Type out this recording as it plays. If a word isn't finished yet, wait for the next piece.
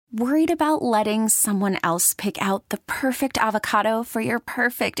Worried about letting someone else pick out the perfect avocado for your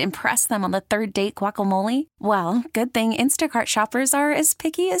perfect impress them on the third date guacamole? Well, good thing Instacart shoppers are as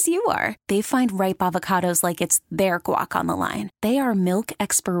picky as you are. They find ripe avocados like it's their guac on the line. They are milk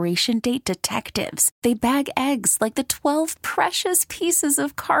expiration date detectives. They bag eggs like the 12 precious pieces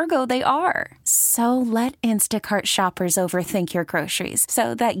of cargo they are. So let Instacart shoppers overthink your groceries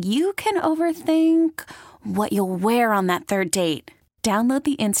so that you can overthink what you'll wear on that third date. Download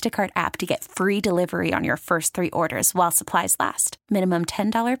the Instacart app to get free delivery on your first 3 orders while supplies last. Minimum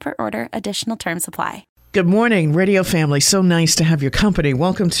 $10 per order. Additional terms apply. Good morning, radio family. So nice to have your company.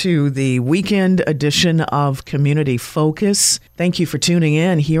 Welcome to the weekend edition of Community Focus. Thank you for tuning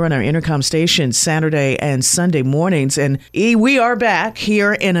in here on our Intercom station Saturday and Sunday mornings. And we are back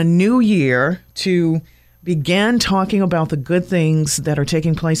here in a new year to begin talking about the good things that are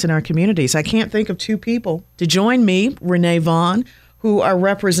taking place in our communities. I can't think of 2 people to join me, Renee Vaughn, who are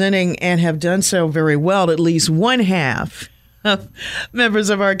representing and have done so very well. At least one half of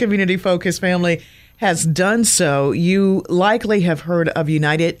members of our Community Focus family has done so. You likely have heard of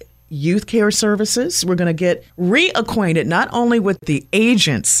United Youth Care Services. We're going to get reacquainted not only with the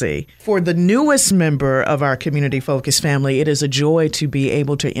agency. For the newest member of our Community Focus family, it is a joy to be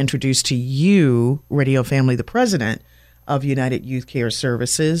able to introduce to you, radio family, the president of United Youth Care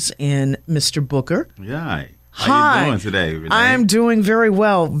Services, and Mr. Booker. Yeah. Hi. How you doing today, Renee? I'm doing very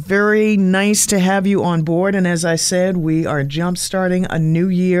well. Very nice to have you on board. And as I said, we are jump-starting a new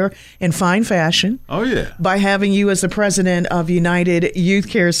year in fine fashion. Oh, yeah. By having you as the president of United Youth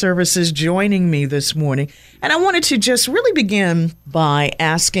Care Services joining me this morning. And I wanted to just really begin by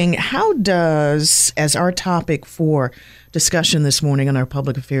asking, how does, as our topic for discussion this morning on our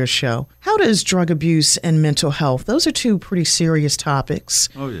Public Affairs show, how does drug abuse and mental health, those are 2 pretty serious topics.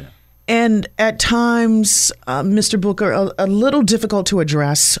 Oh, yeah. And at times, Mr. Booker, a little difficult to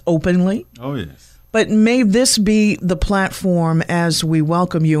address openly. Oh, yes. But may this be the platform as we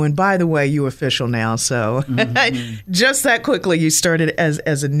welcome you. And by the way, you're official now. So just that quickly, you started as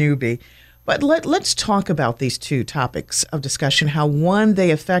a newbie. But let's talk about these 2 topics of discussion, how, one,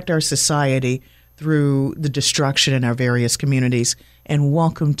 they affect our society through the destruction in our various communities. And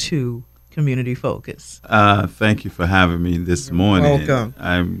welcome to Community Focus. Thank you for having me this morning. Welcome.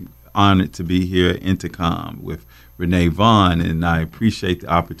 I'm honored to be here at Intercom with Renee Vaughn, and I appreciate the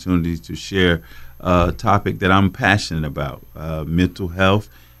opportunity to share a topic that I'm passionate about, mental health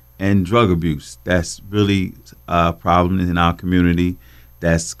and drug abuse. That's really a problem in our community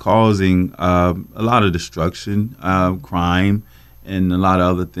that's causing a lot of destruction, crime, and a lot of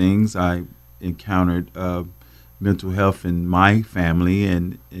other things. I encountered mental health in my family,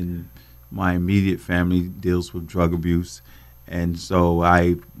 and in my immediate family deals with drug abuse. And so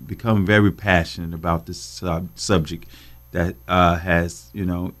I become very passionate about this subject that has,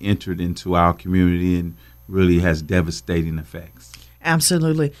 entered into our community and really has devastating effects.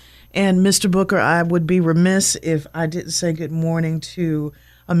 Absolutely. And Mr. Booker, I would be remiss if I didn't say good morning to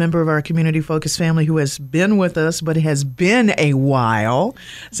a member of our Community Focus family who has been with us, but it has been a while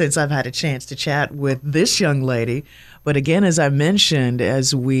since I've had a chance to chat with this young lady. But again, as I mentioned,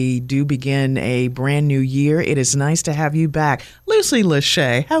 as we do begin a brand new year, it is nice to have you back. Lucy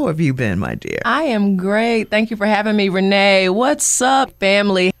Lachey, how have you been, my dear? I am great. Thank you for having me, Renee. What's up,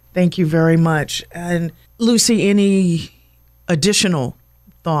 family? Thank you very much. And Lucy, any additional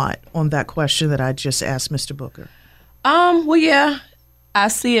thought on that question that I just asked Mr. Booker? Well, yeah, I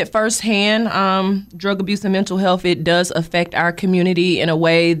see it firsthand. Drug abuse and mental health, it does affect our community in a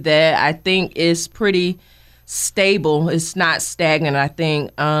way that I think is pretty stable. It's not stagnant. I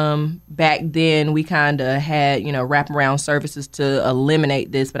think back then we kind of had, wraparound services to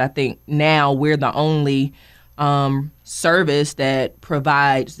eliminate this, but I think now we're the only service that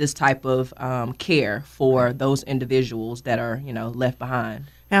provides this type of care for those individuals that are, left behind.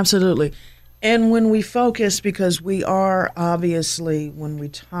 Absolutely. And when we focus, because we are obviously, when we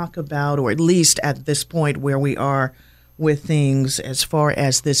talk about, or at least at this point where we are with things as far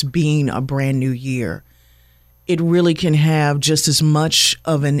as this being a brand new year, it really can have just as much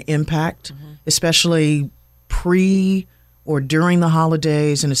of an impact, especially pre or during the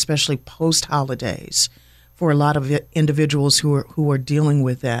holidays and especially post-holidays for a lot of individuals who are dealing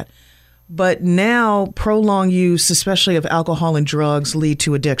with that. But now prolonged use, especially of alcohol and drugs, lead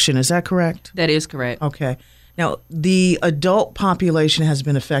to addiction. Is that correct? That is correct. Okay. Now, the adult population has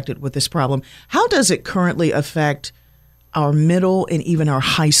been affected with this problem. How does it currently affect our middle and even our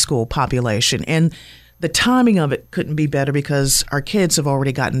high school population? And the timing of it couldn't be better because our kids have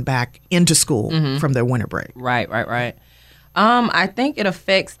already gotten back into school from their winter break. Right. I think it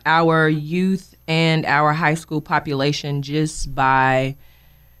affects our youth and our high school population just by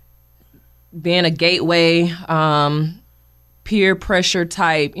being a gateway, peer pressure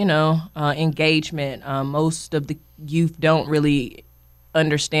type, engagement. Most of the youth don't really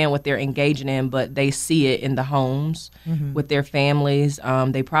understand what they're engaging in, but they see it in the homes with their families.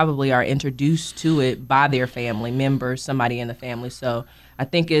 They probably are introduced to it by their family members, somebody in the family. So I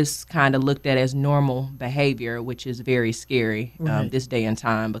think it's kind of looked at as normal behavior, which is very scary this day and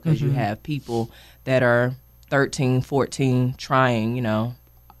time, because you have people that are 13, 14 trying,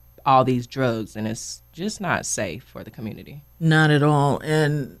 all these drugs, and it's just not safe for the community. Not at all.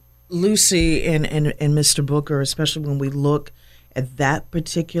 And Lucy and Mr. Booker, especially when we look at that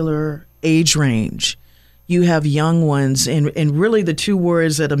particular age range, you have young ones, and really the two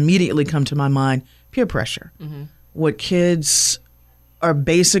words that immediately come to my mind, peer pressure. What kids are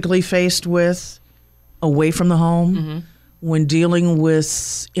basically faced with away from the home when dealing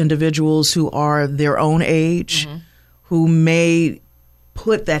with individuals who are their own age, who may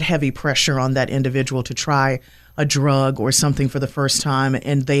put that heavy pressure on that individual to try a drug or something for the first time,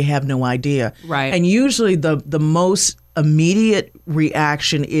 and they have no idea. Right. And usually the most immediate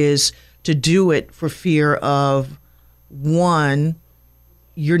reaction is to do it for fear of, one,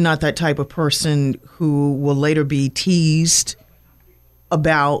 you're not that type of person who will later be teased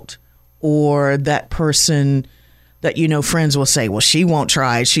about, or that person that, friends will say, well, she won't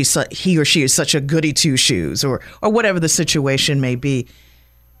try. He or she is such a goody two shoes, or whatever the situation may be.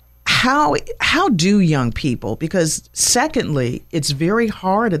 How do young people, because secondly, it's very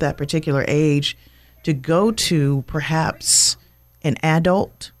hard at that particular age to go to perhaps an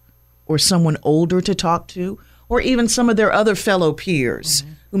adult or someone older to talk to, or even some of their other fellow peers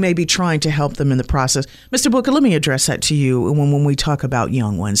who may be trying to help them in the process. Mr. Booker, let me address that to you when we talk about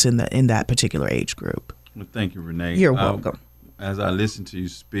young ones in that particular age group. Well, thank you, Renee. You're welcome. As I listen to you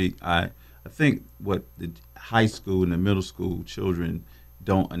speak, I think what the high school and the middle school children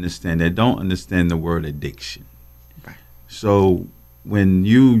don't understand, they don't understand the word addiction. Right. So when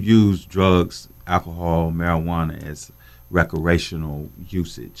you use drugs, alcohol, marijuana as recreational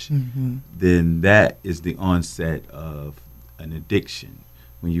usage, then that is the onset of an addiction.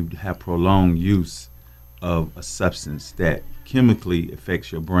 When you have prolonged use of a substance that chemically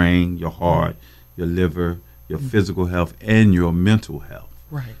affects your brain, your heart, your liver, your physical health, and your mental health.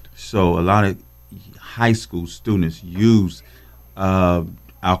 Right. So a lot of high school students use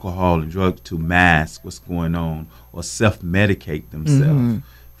alcohol and drugs to mask what's going on, or self-medicate themselves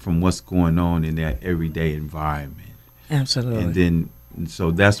from what's going on in their everyday environment. Absolutely. And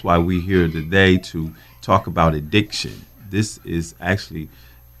so that's why we're here today to talk about addiction. This is actually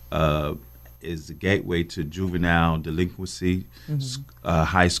is the gateway to juvenile delinquency,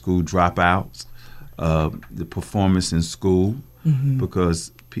 high school dropouts, the performance in school,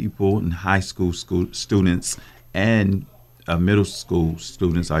 because people in high school students and middle school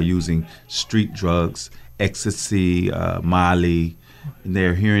students are using street drugs, ecstasy, Molly, and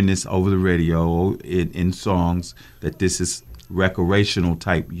they're hearing this over the radio in songs that this is recreational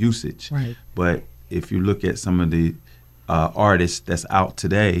type usage. Right. But if you look at some of the artists that's out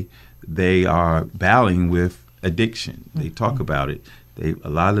today, they are battling with addiction. They talk about it. A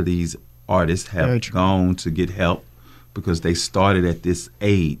lot of these artists have gone to get help because they started at this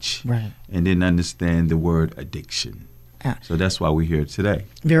age and didn't understand the word addiction. So that's why we're here today.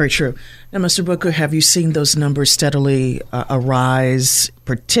 Very true. Now, Mr. Booker, have you seen those numbers steadily arise,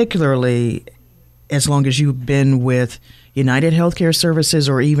 particularly as long as you've been with United Healthcare Services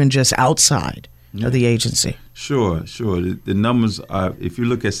or even just outside of the agency? Sure. The numbers are, if you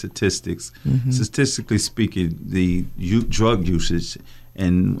look at statistics, statistically speaking, the drug usage,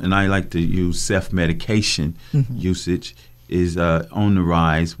 and I like to use self-medication usage, is on the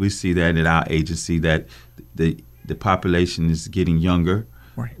rise. We see that at our agency, that the population is getting younger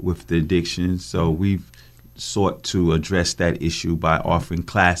with the addiction. So we've sought to address that issue by offering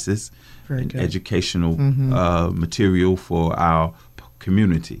classes and educational material for our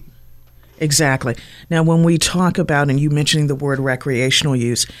community. Exactly. Now, when we talk about, and you mentioning the word recreational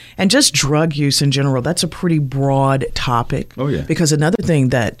use and just drug use in general, that's a pretty broad topic. Oh, yeah. Because another thing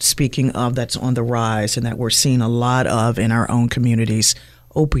that, speaking of, that's on the rise and that we're seeing a lot of in our own communities,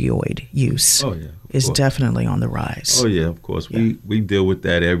 opioid use is definitely on the rise. Oh, yeah, of course. Yeah. We deal with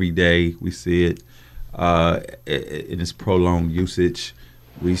that every day. We see it in its prolonged usage.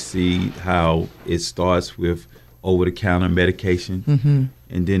 We see how it starts with over-the-counter medication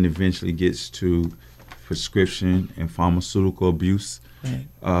and then eventually gets to prescription and pharmaceutical abuse.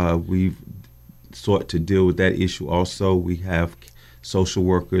 Right. We've sought to deal with that issue also. We have social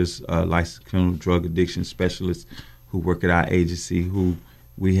workers, licensed clinical drug addiction specialists who work at our agency, who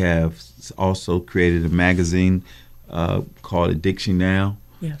we have also created a magazine called Addiction Now,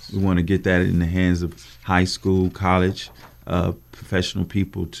 Yes. We want to get that in the hands of high school, college, professional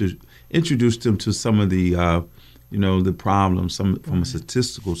people to introduce them to some of the, the problems, from a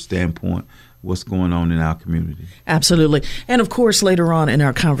statistical standpoint, what's going on in our community. Absolutely. And of course, later on in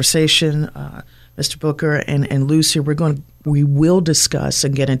our conversation, Mr. Booker and Lucy, we will discuss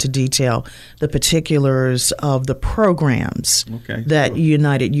and get into detail the particulars of the programs that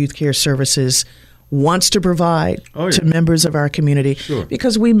United Youth Care Services wants to provide to members of our community. Sure.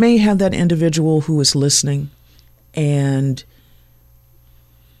 Because we may have that individual who is listening and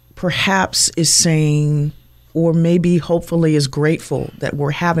perhaps is saying, or maybe hopefully is grateful that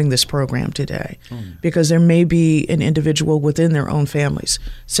we're having this program today, because there may be an individual within their own families,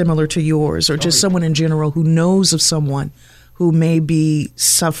 similar to yours, or just someone in general who knows of someone who may be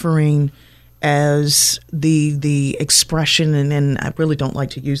suffering, as the expression, and I really don't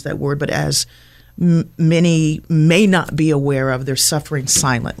like to use that word, but as many may not be aware of, they're suffering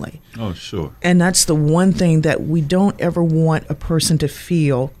silently. Oh, sure. And that's the one thing that we don't ever want a person to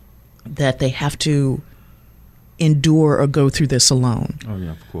feel, that they have to endure or go through this alone. Oh,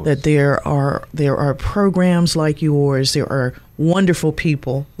 yeah, of course. That there are programs like yours, there are wonderful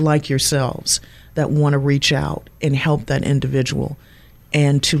people like yourselves that want to reach out and help that individual,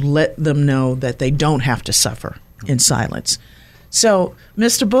 and to let them know that they don't have to suffer in silence. So,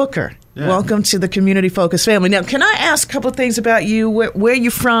 Mr. Booker, welcome to the Community Focus family. Now, can I ask a couple of things about you? Where you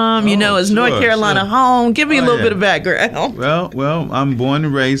from? Is North Carolina home? Give me a little bit of background. Well, I'm born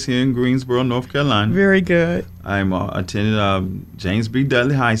and raised here in Greensboro, North Carolina. Very good. I'm attended James B.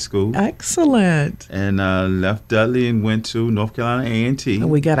 Dudley High School. Excellent. And left Dudley and went to North Carolina A&T.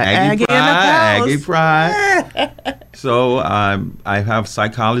 We got an Aggie in the house. Aggie Pride. So I have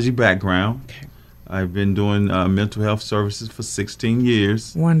psychology background. Okay. I've been doing mental health services for 16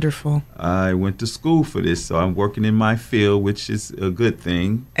 years. Wonderful. I went to school for this, so I'm working in my field, which is a good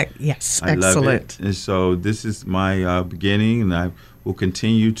thing. Yes, I excellent. love it. And so this is my beginning, and I will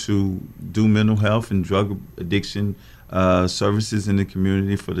continue to do mental health and drug addiction services in the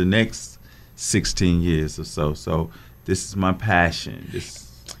community for the next 16 years or so. So this is my passion.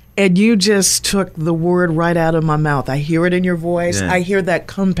 And you just took the word right out of my mouth. I hear it in your voice. Yeah. I hear that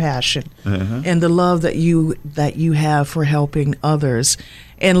compassion and the love that you have for helping others.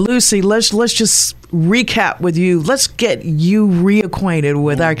 And Lucy, let's just recap with you. Let's get you reacquainted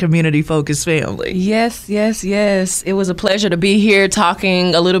with our Community Focus family. Yes. It was a pleasure to be here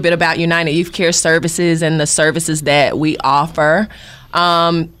talking a little bit about United Youth Care Services and the services that we offer.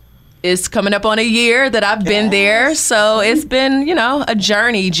 It's coming up on a year that I've been there, so it's been, a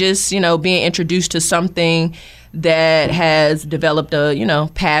journey, just, being introduced to something that has developed a,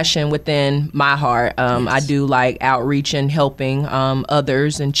 passion within my heart. I do like outreach and helping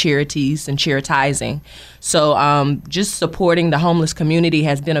others and charities and charitizing. So just supporting the homeless community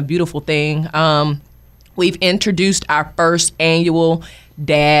has been a beautiful thing. We've introduced our first annual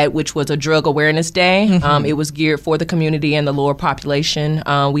DAD, which was a drug awareness day. It was geared for the community and the lower population.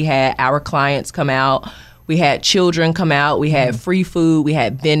 We had our clients come out. We had children come out. We had free food. We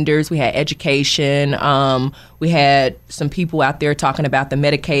had vendors. We had education. We had some people out there talking about the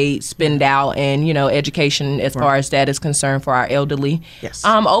Medicaid spend out and, education as far as that is concerned for our elderly. Yes.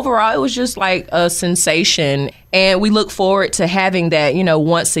 Overall, it was just like a sensation. And we look forward to having that,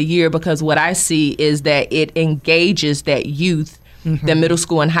 once a year, because what I see is that it engages that youth, the middle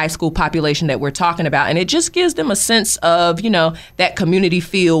school and high school population that we're talking about. And it just gives them a sense of, that community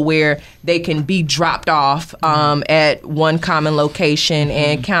feel where they can be dropped off at one common location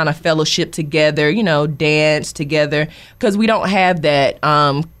and kind of fellowship together, dance together. Because we don't have that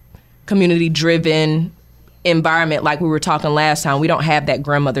community-driven environment like we were talking last time. We don't have that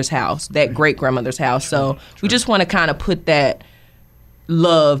grandmother's house, that great-grandmother's house. So we just want to kind of put that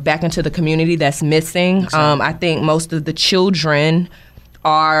love back into the community that's missing. Exactly. I think most of the children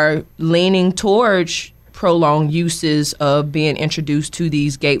are leaning towards prolonged uses of being introduced to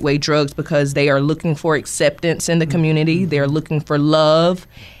these gateway drugs because they are looking for acceptance in the community. They're looking for love.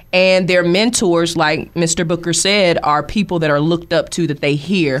 And their mentors, like Mr. Booker said, are people that are looked up to, that they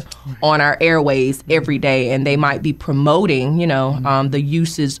hear on our airways every day. And they might be promoting, the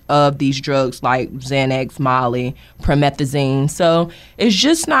uses of these drugs like Xanax, Molly, promethazine. So it's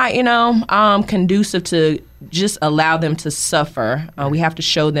just not, conducive to just allow them to suffer. We have to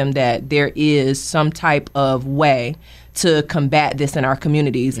show them that there is some type of way to combat this in our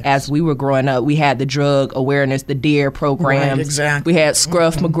communities. Yes. As we were growing up, we had the drug awareness, the DARE programs. Right, exactly. We had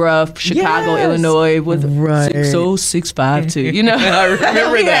Scruff McGruff, Chicago, Illinois, with 60652. I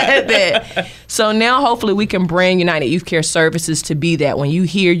remember that. So now hopefully we can bring United Youth Care Services to be that. When you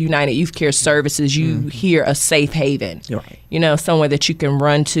hear United Youth Care Services, you hear a safe haven. Right. somewhere that you can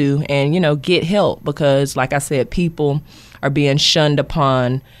run to and, get help, because like I said, people are being shunned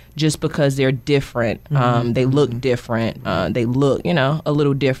upon just because they're different. They look different. They look, a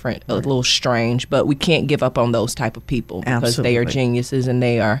little different, a little strange, but we can't give up on those type of people because they are geniuses and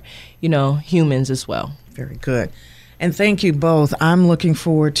they are, humans as well. Very good. And thank you both. I'm looking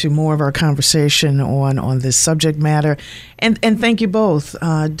forward to more of our conversation on this subject matter. And thank you both.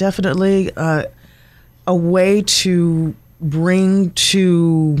 Definitely a way to bring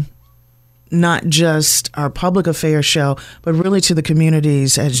to not just our public affairs show, but really to the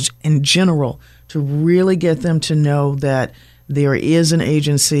communities as in general, to really get them to know that there is an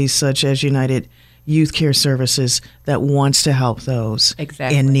agency such as United Youth Care Services that wants to help those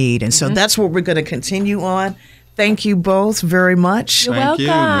in need. And so that's what we're going to continue on. Thank you both very much. You're welcome.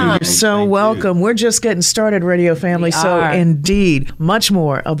 You're so welcome. We're just getting started, Radio Family. So indeed, much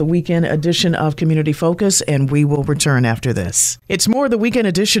more of the weekend edition of Community Focus, and we will return after this. It's more the weekend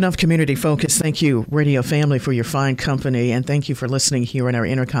edition of Community Focus. Thank you, Radio Family, for your fine company, and thank you for listening here on our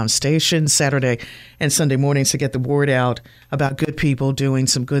Intercom station Saturday and Sunday mornings to get the word out about good people doing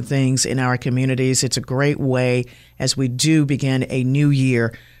some good things in our communities. It's a great way as we do begin a new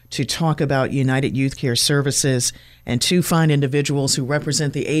year to talk about United Youth Care Services and two fine individuals who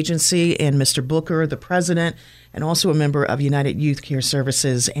represent the agency, and Mr. Booker, the president, and also a member of United Youth Care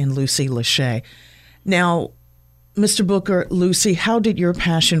Services, and Lucy Lachey. Now, Mr. Booker, Lucy, how did your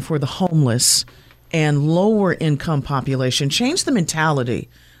passion for the homeless and lower income population change the mentality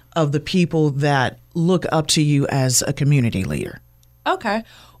of the people that look up to you as a community leader? Okay.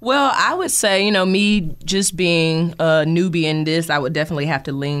 Well, I would say, me just being a newbie in this, I would definitely have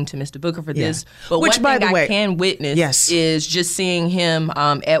to lean to Mr. Booker for this. But one thing I can witness is just seeing him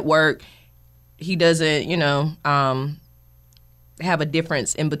at work. He doesn't, have a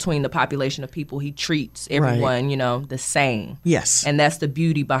difference in between the population of people. He treats everyone, the same. Yes. And that's the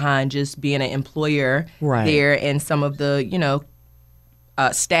beauty behind just being an employer there. And some of the,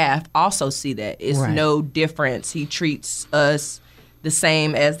 staff also see that. It's no difference. He treats us the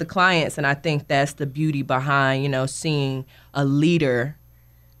same as the clients, and I think that's the beauty behind, seeing a leader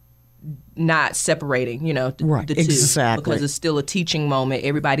not separating, the two. Exactly. Because it's still a teaching moment.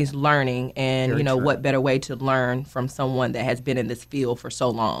 Everybody's learning, and, what better way to learn from someone that has been in this field for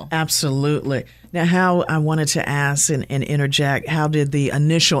so long. Absolutely. Now, I wanted to ask and interject, how did the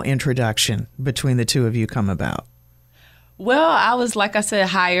initial introduction between the two of you come about? Well, I was, like I said,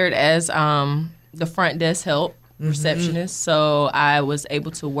 hired as the front desk help receptionist, so I was able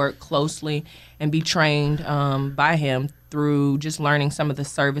to work closely and be trained by him through just learning some of the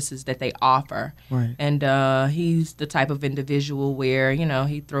services that they offer. Right. And he's the type of individual where,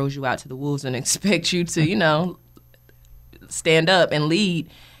 he throws you out to the wolves and expects you to, stand up and lead.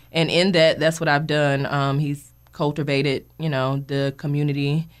 And in that's what I've done. He's cultivated, the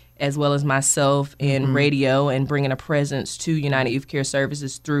community as well as myself in radio and bringing a presence to United Youth Care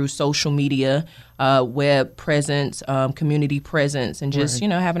Services through social media, web presence, community presence, and just,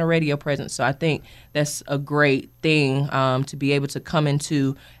 having a radio presence. So I think that's a great thing to be able to come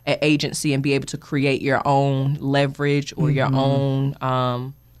into an agency and be able to create your own leverage or your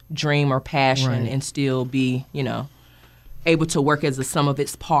own dream or passion and still be, able to work as a sum of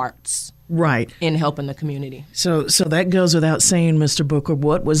its parts. Right. In helping the community. So that goes without saying, Mr. Booker.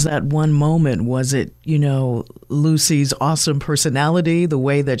 What was that one moment? Was it, Lucy's awesome personality, the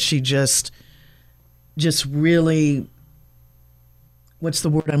way that she just really, what's the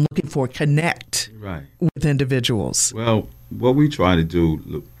word I'm looking for? Connect with individuals. Well, what we try to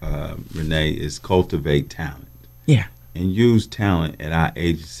do, Renee, is cultivate talent. Yeah. And use talent at our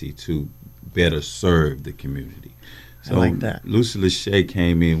agency to better serve the community. So I like that. Lucy Lachey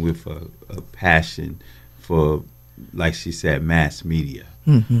came in with a passion for, like she said, mass media.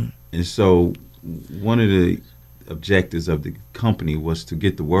 And so one of the objectives of the company was to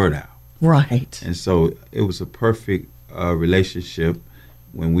get the word out. Right. And so it was a perfect relationship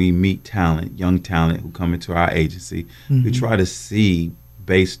when we meet talent, young talent who come into our agency. We try to see,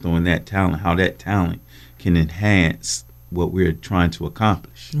 based on that talent, how that talent can enhance what we're trying to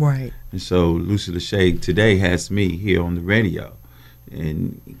accomplish. Right. And so Lucy Lachey today has me here on the radio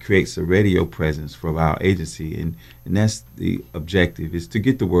and creates a radio presence for our agency. And that's the objective, is to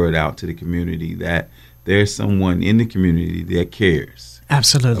get the word out to the community that there's someone in the community that cares.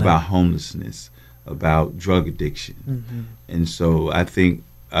 Absolutely. About homelessness, about drug addiction. And so I think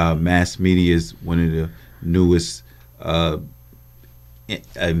mass media is one of the newest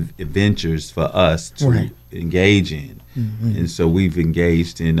adventures for us to engage in. And so we've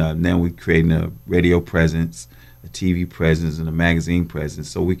engaged in, now we're creating a radio presence, a TV presence, and a magazine presence,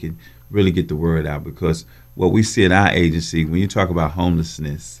 so we can really get the word out, because what we see at our agency, when you talk about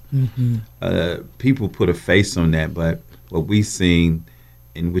homelessness, people put a face on that, but what we've seen,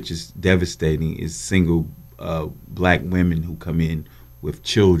 and which is devastating, is single black women who come in with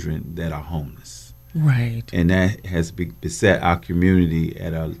children that are homeless. Right. And that has beset our community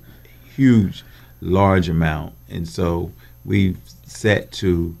at a huge, large amount. And so we've set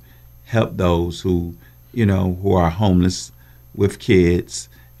to help those who are homeless with kids,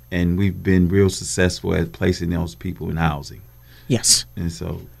 and we've been real successful at placing those people in housing. Yes. And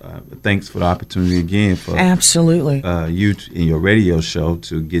so thanks for the opportunity again for absolutely you in your radio show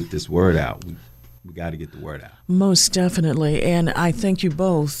to get this word out. We got to get the word out. Most definitely. And I thank you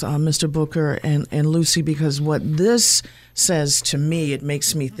both, Mr. Booker and Lucy, because what this says to me, it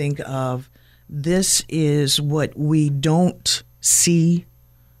makes me think of, this is what we don't see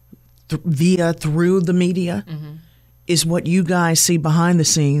through the media, is what you guys see behind the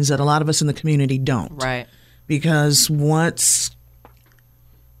scenes that a lot of us in the community don't. Right. Because once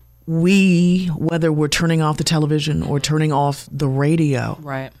whether we're turning off the television or turning off the radio,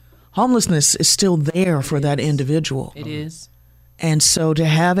 right, homelessness is still there for that individual. It is. And so to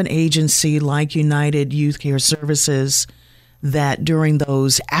have an agency like United Youth Care Services that during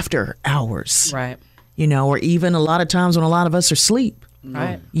those after hours, right, or even a lot of times when a lot of us are asleep,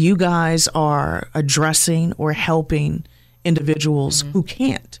 right, you guys are addressing or helping individuals who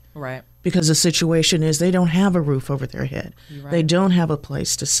can't. Right. Because the situation is they don't have a roof over their head. Right. They don't have a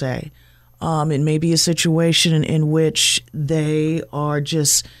place to stay. It may be a situation in which they are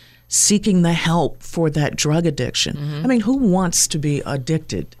just seeking the help for that drug addiction. I mean, who wants to be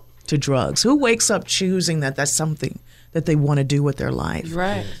addicted to drugs? Who wakes up choosing that that's something that they want to do with their life?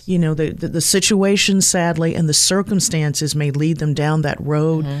 Right. The situation, sadly, and the circumstances may lead them down that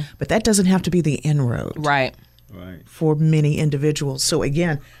road, but that doesn't have to be the end road. Right. For many individuals. So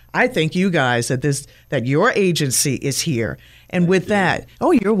again, I thank you guys that your agency is here. And with that,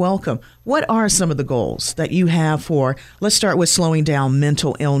 you're welcome. What are some of the goals that you have for, let's start with slowing down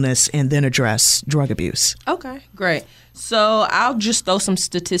mental illness and then address drug abuse? Okay, great. So I'll just throw some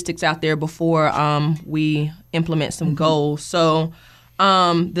statistics out there before we implement some goals. So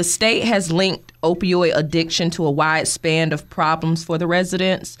the state has linked opioid addiction to a wide span of problems for the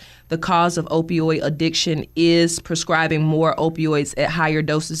residents. The cause of opioid addiction is prescribing more opioids at higher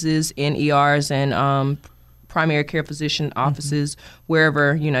dosages in ERs and primary care physician offices,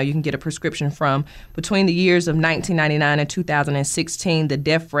 wherever you can get a prescription from. Between the years of 1999 and 2016, the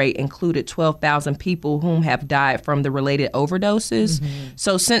death rate included 12,000 people whom have died from the related overdoses.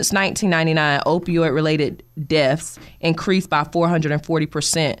 So since 1999, opioid-related deaths increased by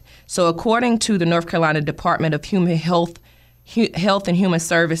 440%. So according to the North Carolina Department of Health and Human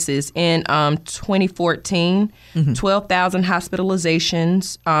Services, in 2014, 12,000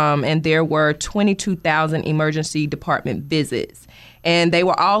 hospitalizations, and there were 22,000 emergency department visits. And they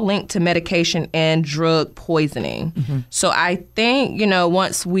were all linked to medication and drug poisoning. So I think,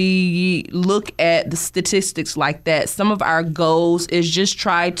 once we look at the statistics like that, some of our goals is just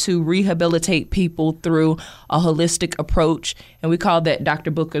try to rehabilitate people through a holistic approach. And we call that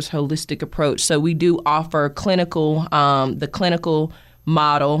Dr. Booker's holistic approach. So we do offer the clinical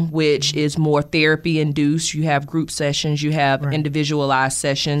model, which is more therapy induced. You have group sessions, you have individualized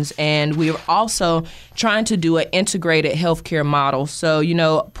sessions, and we're also trying to do an integrated healthcare model. So,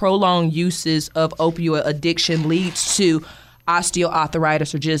 prolonged uses of opioid addiction leads to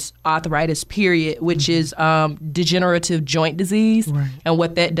osteoarthritis, or just arthritis period, which is degenerative joint disease. And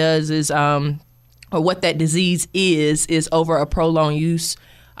what that does is, or what that disease is over a prolonged use.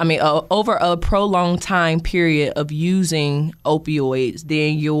 Over a prolonged time period of using opioids,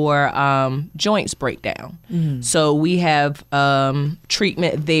 then your joints break down. So we have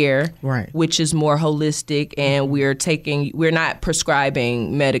treatment there, which is more holistic, and we're not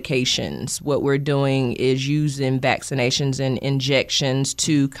prescribing medications. What we're doing is using vaccinations and injections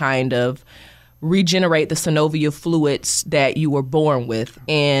to kind of regenerate the synovial fluids that you were born with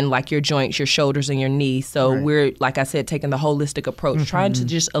in like your joints, your shoulders, and your knees. So we're, like I said, taking the holistic approach, trying to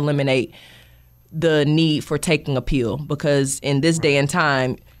just eliminate the need for taking a pill, because in this day and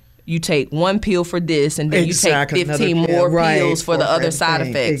time, you take one pill for this, and then you take 15 more pills for the other side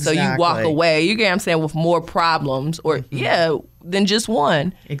effects. So you walk away, you get what I'm saying, with more problems, or than just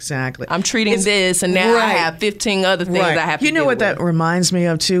one. Exactly. I'm treating this, and now I have 15 other things I have to You know deal what with. that reminds me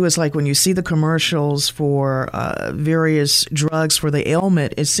of, too, is like when you see the commercials for various drugs for the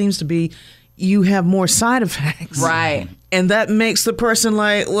ailment, it seems to be you have more side effects. Right. And that makes the person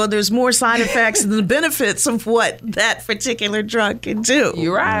like, well, there's more side effects than the benefits of what that particular drug can do.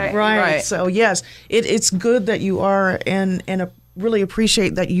 You're right. Right. So, yes, it's good that you are in a really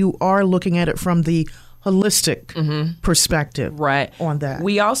appreciate that you are looking at it from the holistic perspective right on that.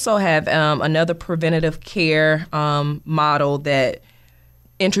 We also have another preventative care model that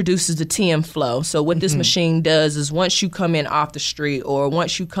introduces the TM flow. So what this machine does is once you come in off the street or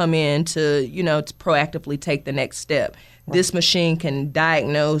once you come in to, to proactively take the next step, this machine can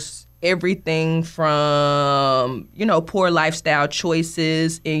diagnose everything from, poor lifestyle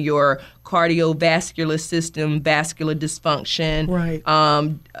choices in your cardiovascular system, vascular dysfunction,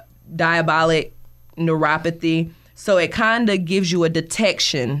 diabetic neuropathy. So it kind of gives you a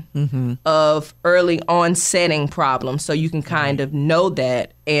detection of early onsetting problems, so you can kind of know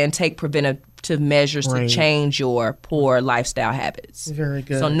that and take preventative measures to change your poor lifestyle habits. Very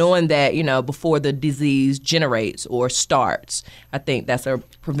good. So knowing that, before the disease generates or starts, I think that's a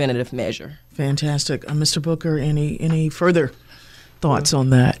preventative measure. Fantastic. Mr. Booker, any further thoughts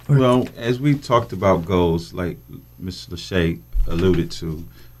on that? Well, as we talked about goals, like Ms. Lachey alluded to,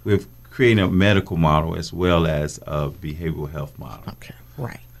 we've creating a medical model as well as a behavioral health model. Okay,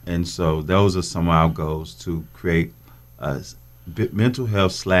 right. And so those are some of our goals, to create a mental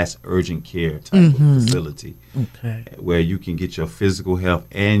health / urgent care type of facility where you can get your physical health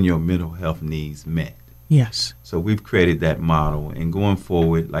and your mental health needs met. Yes. So we've created that model. And going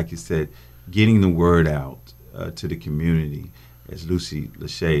forward, like you said, getting the word out to the community, as Lucy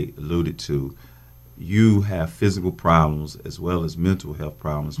Lachey alluded to, you have physical problems as well as mental health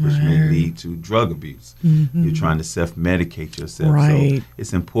problems, which may lead to drug abuse. You're trying to self-medicate yourself. So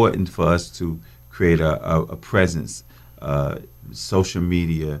it's important for us to create a presence, social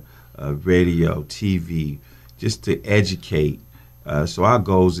media, radio, TV, just to educate. So our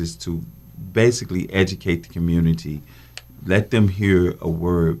goals is to basically educate the community, let them hear a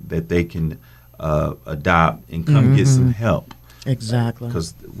word that they can adopt and come get some help. Exactly.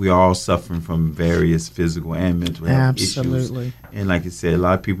 Because we are all suffering from various physical and mental health issues. And like I said, a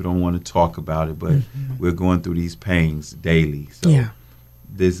lot of people don't want to talk about it, but we're going through these pains daily. So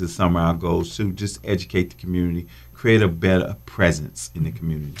this is some of our goals, to just educate the community, create a better presence in the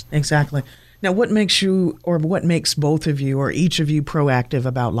community. Exactly. Now, what makes you, or what makes both of you, or each of you, proactive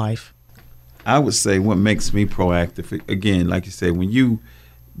about life? I would say what makes me proactive, again, like you said, when you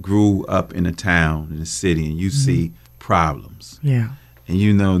grew up in a town, in a city, and you see problems. Yeah. And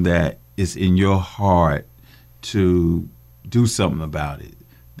you know that it's in your heart to do something about it,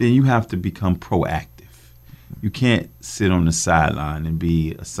 then you have to become proactive. You can't sit on the sideline and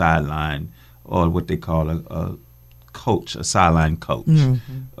be a sideline, or what they call a coach, a sideline coach,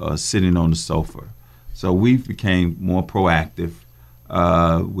 sitting on the sofa. So we became more proactive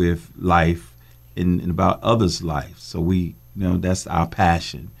with life and about others' life. So we, that's our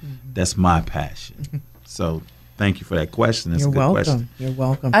passion. That's my passion. So thank you for that question. That's a good question. You're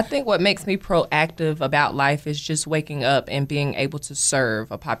welcome. I think what makes me proactive about life is just waking up and being able to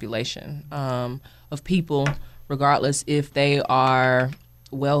serve a population of people, regardless if they are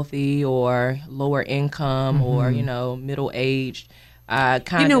wealthy or lower income or, middle-aged.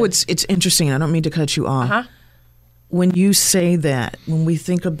 It's interesting. I don't mean to cut you off. When you say that, when we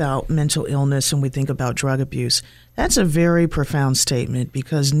think about mental illness and we think about drug abuse, that's a very profound statement,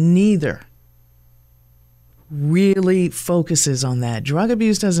 because neither really focuses on that. Drug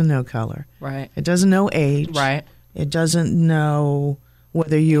abuse doesn't know color. Right. It doesn't know age. Right. It doesn't know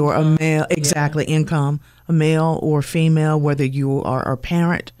whether you're a male, income, a male or female, whether you are a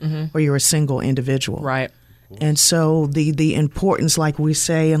parent or you're a single individual. Right. And so the importance, like we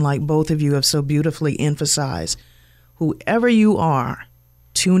say, and like both of you have so beautifully emphasized, whoever you are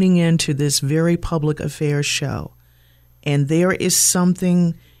tuning into this very public affairs show, and there is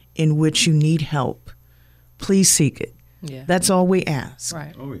something in which you need help, please seek it. Yeah. That's all we ask,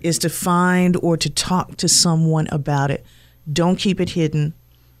 right. is to find or to talk to someone about it. Don't keep it hidden,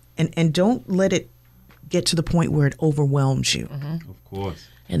 and don't let it get to the point where it overwhelms you. Of course.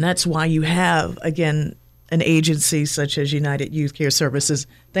 And that's why you have, again, an agency such as United Youth Care Services.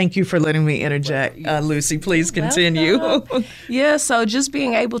 Thank you for letting me interject. Lucy, please continue. Yeah, so just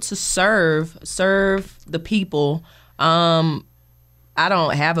being able to serve the people. I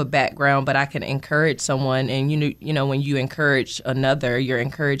don't have a background, but I can encourage someone, and when you encourage another, you're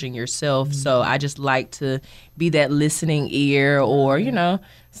encouraging yourself. So I just like to be that listening ear, or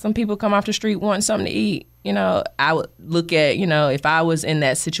some people come off the street wanting something to eat. I would look at, if I was in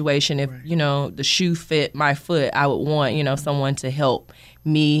that situation, if the shoe fit my foot, I would want someone to help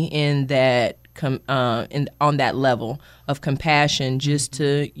me in that on that level of compassion, just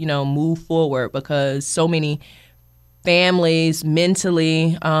to move forward, because so many families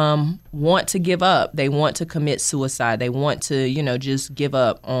mentally want to give up. They want to commit suicide. They want to, just give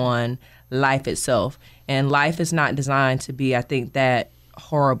up on life itself. And life is not designed to be, I think, that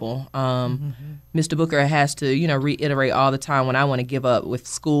horrible. Mr. Booker has to, reiterate all the time when I want to give up with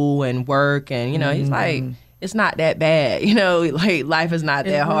school and work. And, he's like, it's not that bad. Like life is not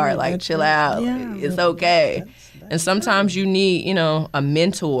that hard. Like, chill out. Yeah, it's okay. And sometimes you need, a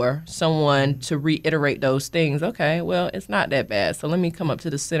mentor, someone to reiterate those things. Okay, well, it's not that bad. So let me come up to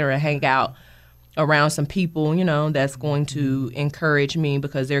the center and hang out around some people, that's going to encourage me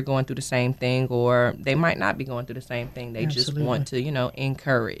because they're going through the same thing, or they might not be going through the same thing. They just want to,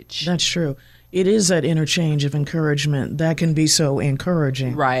 encourage. That's true. It is that interchange of encouragement that can be so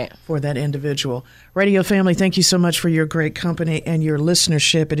encouraging for that individual. Radio family, thank you so much for your great company and your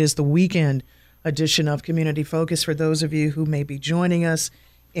listenership. It is the weekend edition of Community Focus. For those of you who may be joining us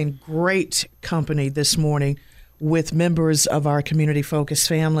in great company this morning with members of our Community Focus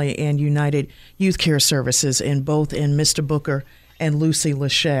family and United Youth Care Services in Mr. Booker and Lucy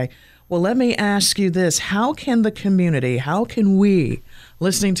Lachey. Well, let me ask you this. How can the community, how can we,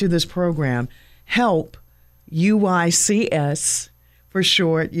 listening to this program, help UYCS, for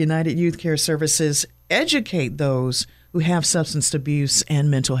short, United Youth Care Services, educate those who have substance abuse and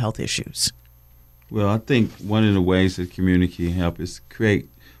mental health issues? Well, I think one of the ways that community can help is create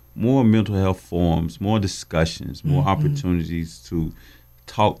more mental health forums, more discussions, more opportunities to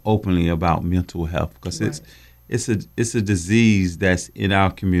talk openly about mental health, because it's a disease that's in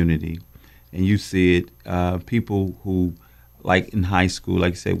our community, and you see it. People who, like in high school,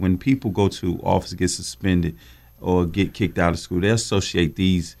 like I said, when people go to office, get suspended, or get kicked out of school, they associate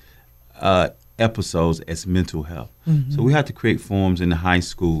these episodes as mental health. So we have to create forums in the high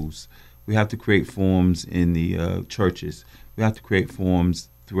schools. We have to create forums in the churches. We have to create forums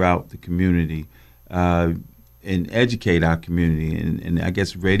throughout the community and educate our community. And I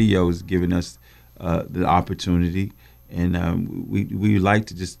guess radio is giving us the opportunity. And we like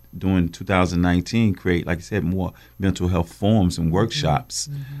to just, during 2019, create, like I said, more mental health forums and workshops.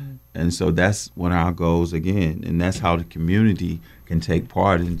 And so that's one of our goals again. And that's how the community can take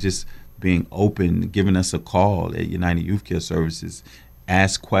part in just being open, giving us a call at United Youth Care Services.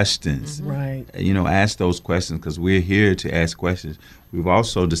 Ask questions. Ask those questions, because we're here to ask questions. We've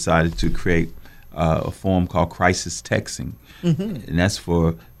also decided to create a forum called Crisis Texting, and that's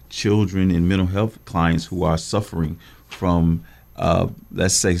for children and mental health clients who are suffering from,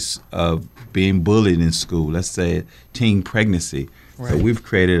 let's say, being bullied in school, let's say teen pregnancy. So we've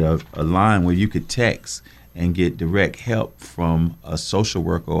created a line where you could text and get direct help from a social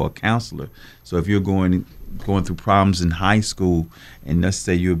worker or a counselor. So if you're going through problems in high school, and let's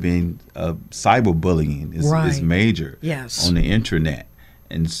say you're being cyberbullying is major on the internet.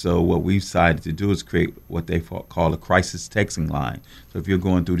 And so what we've decided to do is create what they call a crisis texting line. So if you're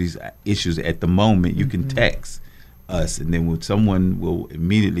going through these issues at the moment, you can text us, and then someone will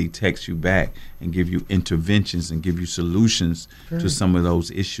immediately text you back and give you interventions and give you solutions to some of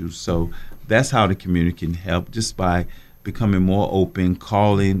those issues. So that's how the community can help, just by becoming more open,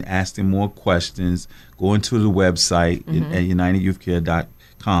 calling, asking more questions, going to the website at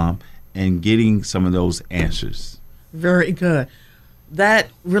UnitedYouthCare.com and getting some of those answers. Very good. That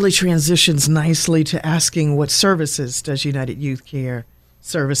really transitions nicely to asking, what services does United Youth Care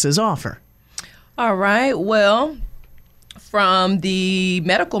Services offer? All right. Well, from the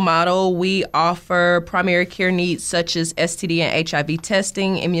medical model, we offer primary care needs such as STD and HIV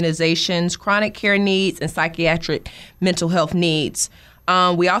testing, immunizations, chronic care needs, and psychiatric mental health needs.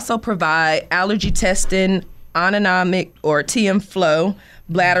 We also provide allergy testing, autonomic or TM flow,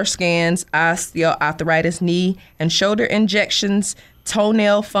 bladder scans, osteoarthritis, knee and shoulder injections,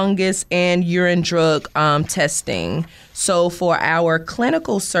 toenail fungus, and urine drug testing. So for our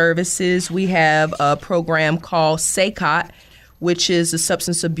clinical services, we have a program called SACOT, which is a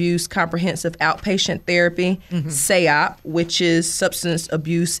substance abuse comprehensive outpatient therapy, SAOP, which is substance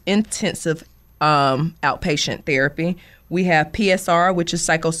abuse intensive outpatient therapy. We have PSR, which is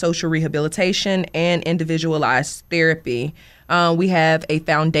psychosocial rehabilitation and individualized therapy. We have a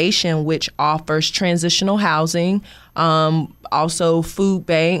foundation which offers transitional housing, also food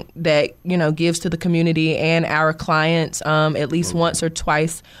bank that gives to the community and our clients at least once or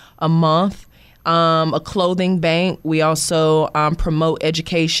twice a month. A clothing bank. We also promote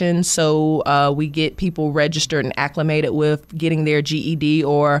education, so we get people registered and acclimated with getting their GED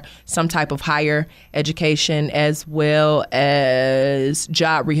or some type of higher education, as well as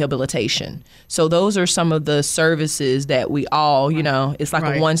job rehabilitation. So those are some of the services that we all, it's like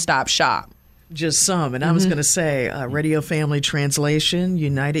a one-stop shop. Just some. And I was going to say, Radio Family Translation,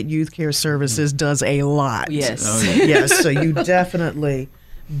 United Youth Care Services does a lot. Yes. Yes, so you definitely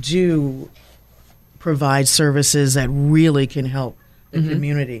do provide services that really can help the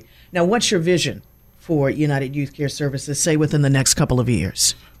community. Now, what's your vision for United Youth Care Services, say, within the next couple of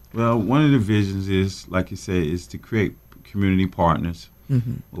years? Well, one of the visions is, like you said, is to create community partners.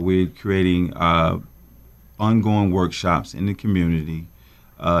 We're creating ongoing workshops in the community,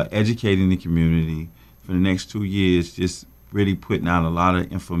 educating the community for the next 2 years, just really putting out a lot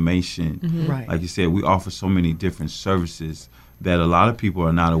of information. Right. Like you said, we offer so many different services that a lot of people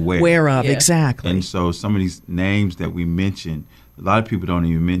are not aware of. Yeah. Exactly. And so some of these names that we mentioned, a lot of people don't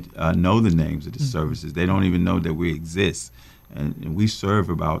even know the names of the services. They don't even know that we exist. And we serve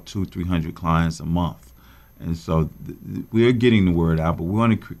about 200-300 clients a month. And so we're getting the word out, but we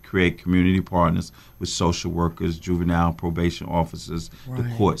want to create community partners with social workers, juvenile probation officers, the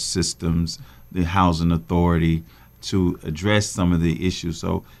court systems, the housing authority, to address some of the issues.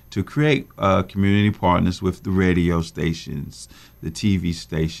 So to create community partners with the radio stations, the TV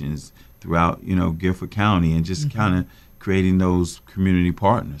stations throughout, Guilford County, and just kind of creating those community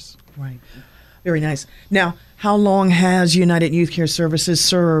partners. Right. Very nice. Now, how long has United Youth Care Services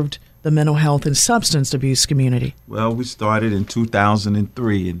served the mental health and substance abuse community? Well, we started in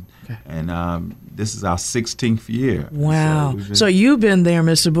 2003, and this is our 16th year. Wow. So you've been there,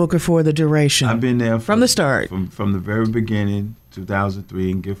 Mr. Booker, for the duration. I've been there from the start. From the very beginning,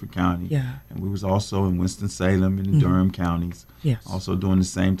 2003 in Guilford County. Yeah. And we was also in Winston-Salem and in Durham counties. Yes. Also doing the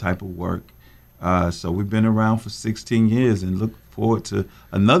same type of work. So we've been around for 16 years and look forward to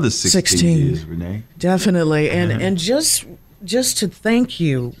another 16 years, Renee. Definitely. And just to thank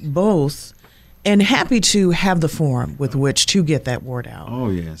you both, and happy to have the forum with which to get that word out.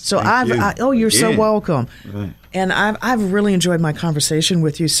 Oh, yes. So you're so welcome. Right. And I've really enjoyed my conversation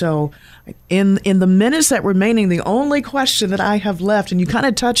with you. So in the minutes that remaining, the only question that I have left, and you kind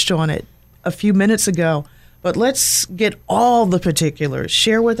of touched on it a few minutes ago, but let's get all the particulars.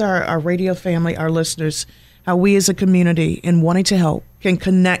 Share with our radio family, our listeners, how we as a community, in wanting to help, can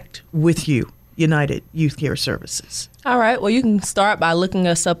connect with you, United Youth Care Services. All right. Well, you can start by looking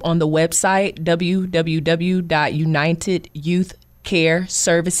us up on the website,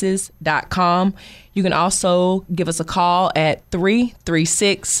 www.unitedyouthcareservices.com. You can also give us a call at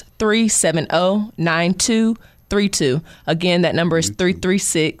 336-370-9232. Again, that number is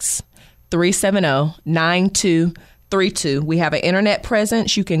 336-370-9232. We have an internet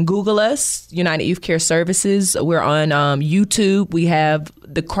presence. You can Google us, United Youth Care Services. We're on YouTube. We have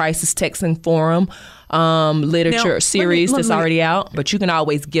the Crisis Texting Forum literature series that's already out. But you can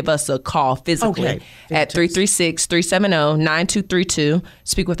always give us a call physically at 336-370-9232.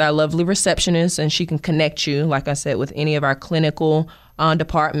 Speak with our lovely receptionist, and she can connect you, like I said, with any of our clinical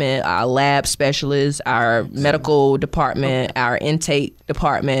department, our lab specialists, our medical department, our intake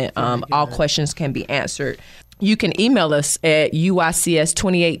department. All questions can be answered. You can email us at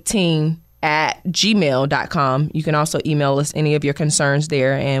uycs2018@gmail.com. You can also email us any of your concerns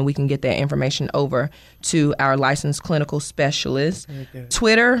there, and we can get that information over to our licensed clinical specialist.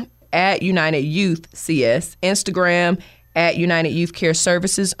 Twitter at United Youth CS, Instagram at United Youth Care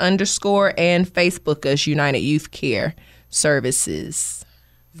Services _ and Facebook as United Youth Care Services.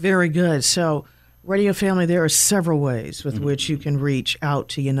 Very good. So, radio family, there are several ways with which you can reach out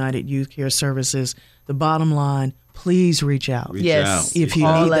to United Youth Care Services. The bottom line, please reach out. Yes. If you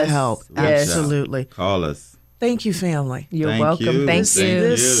need the help. Yes. Absolutely. Call us. Thank you, family. You're welcome. Thank you.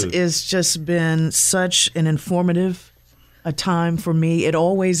 This has just been such an informative time for me. It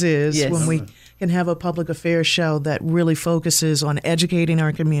always is when we can have a public affairs show that really focuses on educating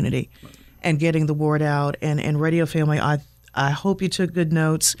our community and getting the word out. And radio family, I hope you took good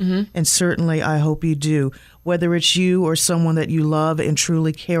notes, and certainly I hope you do. Whether it's you or someone that you love and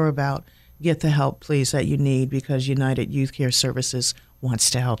truly care about, get the help, please, that you need, because United Youth Care Services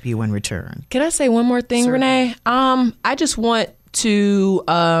wants to help you in return. Can I say one more thing, Renee? I just want to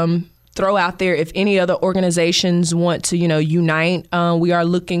throw out there, if any other organizations want to, unite, we are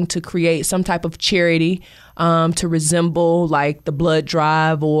looking to create some type of charity to resemble like the Blood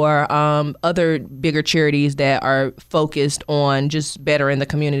Drive or other bigger charities that are focused on just bettering the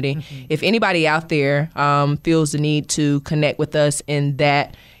community. If anybody out there feels the need to connect with us in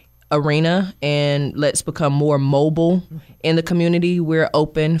that arena and let's become more mobile in the community, we're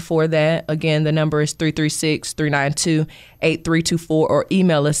open for that. Again, the number is 336-392-8324, or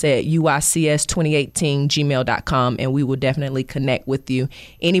email us at uycs2018@gmail.com, and we will definitely connect with you.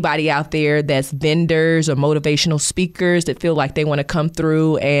 Anybody out there that's vendors or motivational speakers that feel like they want to come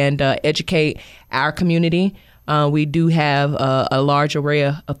through and educate our community, we do have a large array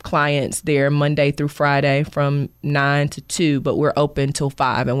of clients there Monday through Friday from 9 to 2, but we're open till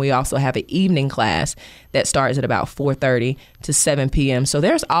 5. And we also have an evening class that starts at about 4:30 to 7 p.m. So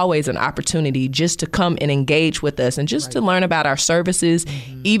there's always an opportunity just to come and engage with us and just to learn about our services.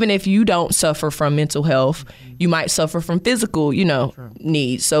 Even if you don't suffer from mental health, you might suffer from physical,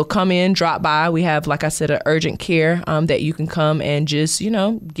 needs. So come in, drop by. We have, like I said, an urgent care that you can come and just,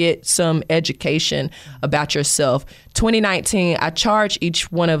 get some education about yourself. 2019, I charge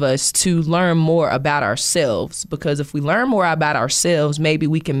each one of us to learn more about ourselves, because if we learn more about ourselves, maybe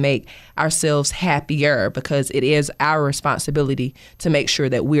we can make ourselves happier, because it is our responsibility to make sure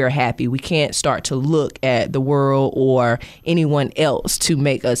that we are happy. We can't start to look at the world or anyone else to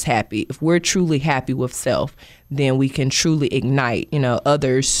make us happy. If we're truly happy with self, then we can truly ignite,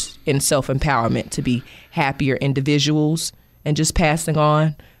 others in self-empowerment to be happier individuals and just passing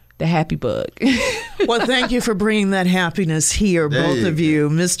on the happy bug. Well, thank you for bringing that happiness here, both of you,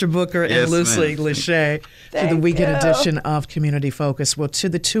 Mr. Booker Yes, and Lucy ma'am. Lachey, to the weekend edition of Community Focus. Well, to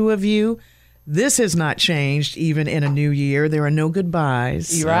the two of you, this has not changed even in a new year. There are no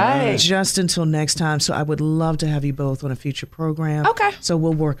goodbyes. You're right. Just until next time. So I would love to have you both on a future program. Okay. So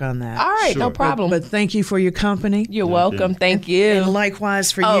we'll work on that. All right, no Sure. problem. But thank you for your company. You're welcome. Thank you. And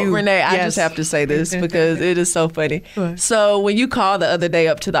likewise for Oh, you. Renee, I Yes. just have to say this because it is so funny. What? So when you called the other day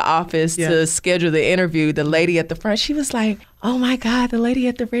up to the office Yeah. to schedule the interview, the lady at the front, she was like, oh my God, the lady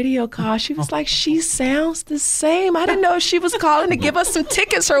at the radio call. She was like, she sounds the same. I didn't know if she was calling to give us some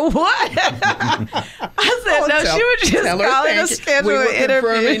tickets or what. I said, no, she was just Tell her calling thank to you. schedule We were an interview.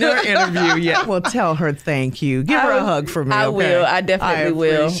 confirming her interview. Yeah. Well, tell her thank you. Give her a hug for me. I okay? will. I definitely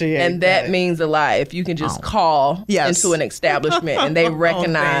will. appreciate And that means a lot if you can just call Yes. into an establishment and they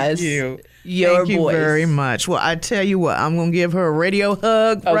recognize thank you. your Thank you voice. very much. Well, I tell you what, I'm going to give her a radio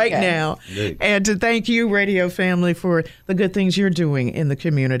hug right Okay. now. Good. And to thank you, radio family, for the good things you're doing in the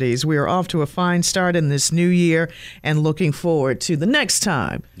communities. We are off to a fine start in this new year and looking forward to the next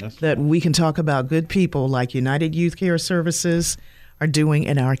time that we can talk about good people like United Youth Care Services are doing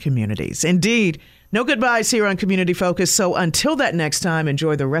in our communities. Indeed, no goodbyes here on Community Focus. So until that next time,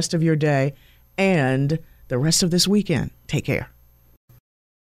 enjoy the rest of your day and the rest of this weekend. Take care.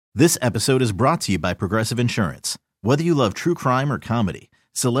 This episode is brought to you by Progressive Insurance. Whether you love true crime or comedy,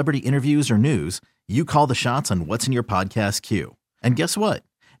 celebrity interviews or news, you call the shots on what's in your podcast queue. And guess what?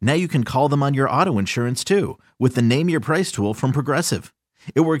 Now you can call them on your auto insurance too with the Name Your Price tool from Progressive.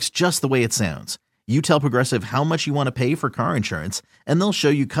 It works just the way it sounds. You tell Progressive how much you want to pay for car insurance, and they'll show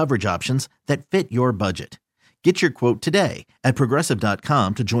you coverage options that fit your budget. Get your quote today at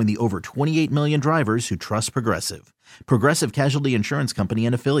Progressive.com to join the over 28 million drivers who trust Progressive. Progressive Casualty Insurance Company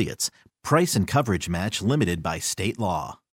and Affiliates. Price and coverage match limited by state law.